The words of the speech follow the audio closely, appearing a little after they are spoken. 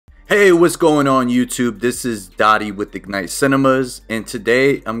Hey, what's going on YouTube? This is Dottie with Ignite Cinemas, and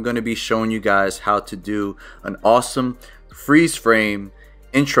today I'm going to be showing you guys how to do an awesome freeze frame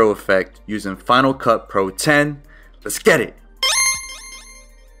intro effect using Final Cut Pro 10. Let's get it!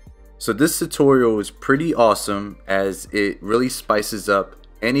 So this tutorial is pretty awesome as it really spices up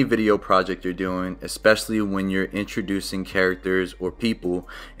any video project you're doing, especially when you're introducing characters or people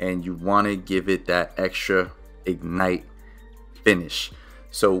and you want to give it that extra ignite finish.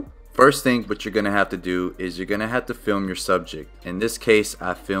 So first thing what you're gonna have to do is you're gonna have to film your subject. In this case,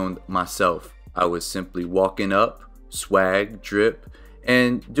 I filmed myself. I was simply walking up, swag, drip,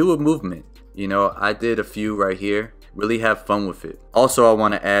 and do a movement. You know, I did a few right here. Really have fun with it. Also, I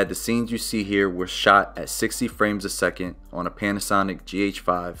want to add the scenes you see here were shot at 60 frames a second on a Panasonic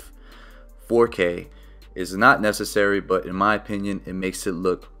GH5. 4K is not necessary, but in my opinion, it makes it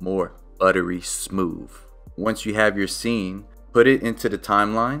look more buttery smooth. Once you have your scene, put it into the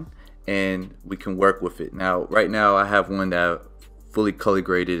timeline and we can work with it. Now, right now I have one that fully color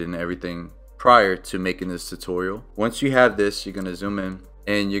graded and everything prior to making this tutorial. Once you have this, you're gonna zoom in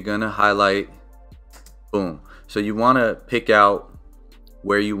and you're gonna highlight, boom. So you wanna pick out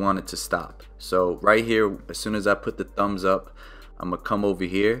where you want it to stop. So right here, as soon as I put the thumbs up, I'm gonna come over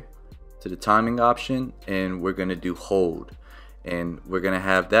here to the timing option and we're gonna do hold. And we're gonna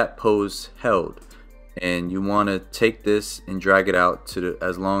have that pose held. And you want to take this and drag it out to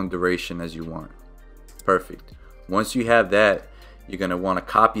as long duration as you want. Perfect. Once you have that, you're going to want to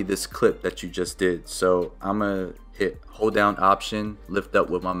copy this clip that you just did. So I'm going to hold down option, lift up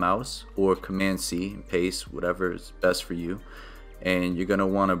with my mouse, or command C and paste, whatever is best for you. And you're going to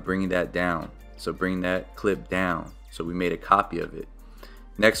want to bring that down. So bring that clip down. So we made a copy of it.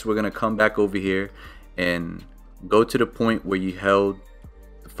 Next, we're going to come back over here and go to the point where you held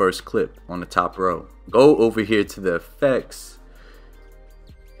the first clip on the top row. Go over here to the effects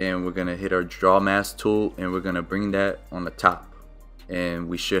and we're gonna hit our draw mask tool and we're gonna bring that on the top, and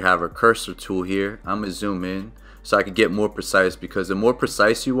we should have our cursor tool here. I'm gonna zoom in so I can get more precise, because the more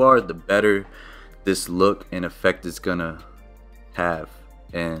precise you are, the better this look and effect is gonna have,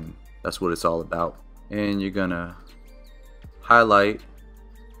 and that's what it's all about. And you're gonna highlight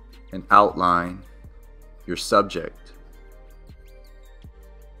and outline your subject.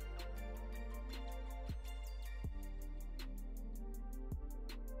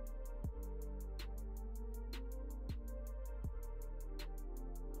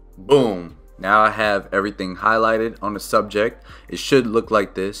 Boom. Now I have everything highlighted on the subject. It should look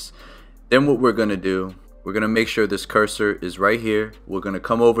like this. Then what we're going to do, we're going to make sure this cursor is right here. We're going to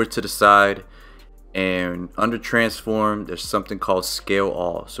come over to the side, and under transform there's something called scale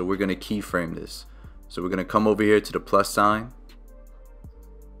all. So we're going to keyframe this. So we're going to come over here to the plus sign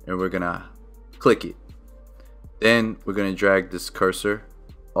and we're going to click it. Then we're going to drag this cursor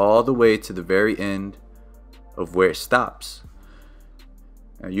all the way to the very end of where it stops.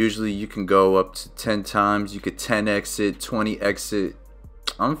 Now, usually you can go up to 10 times. You could 10x it, 20x it.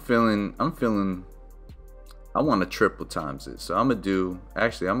 I'm feeling I want to triple times it. So I'm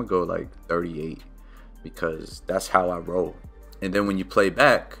gonna go like 38, because that's how I roll. And then when you play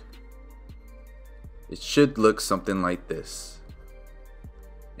back, it should look something like this.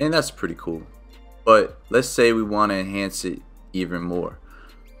 And that's pretty cool. But let's say we want to enhance it even more.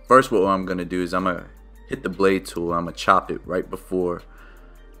 First, what I'm gonna do is I'm gonna hit the blade tool. I'm gonna chop it right before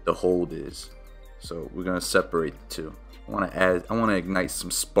the hold is. So we're gonna separate the two. I want to ignite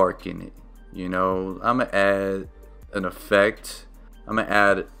some spark in it. You know, I'm gonna add an effect. I'm gonna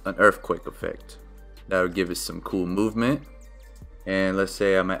add an earthquake effect. That'll give it some cool movement. And let's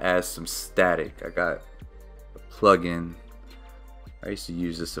say I'm gonna add some static. I got a plugin. I used to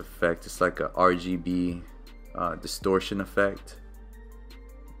use this effect. It's like a RGB distortion effect.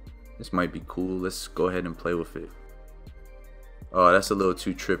 This might be cool. Let's go ahead and play with it. Oh, that's a little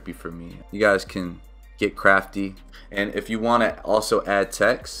too trippy for me. You guys can get crafty. And if you want to also add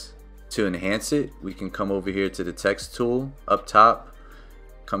text to enhance it, we can come over here to the text tool up top,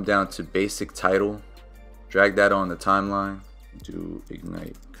 come down to basic title, drag that on the timeline, do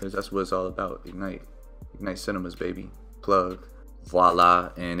ignite, because that's what it's all about. Ignite Cinemas, baby. Plug.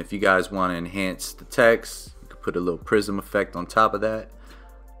 Voila. And if you guys want to enhance the text, you can put a little prism effect on top of that.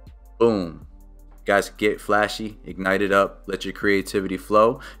 Boom. Guys, get flashy, ignite it up, let your creativity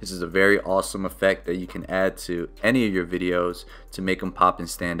flow. This is a very awesome effect that you can add to any of your videos to make them pop and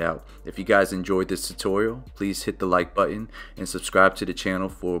stand out. If you guys enjoyed this tutorial, please hit the like button and subscribe to the channel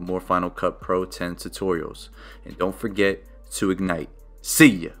for more Final Cut Pro 10 tutorials. And don't forget to ignite. See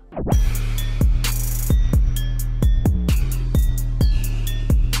ya!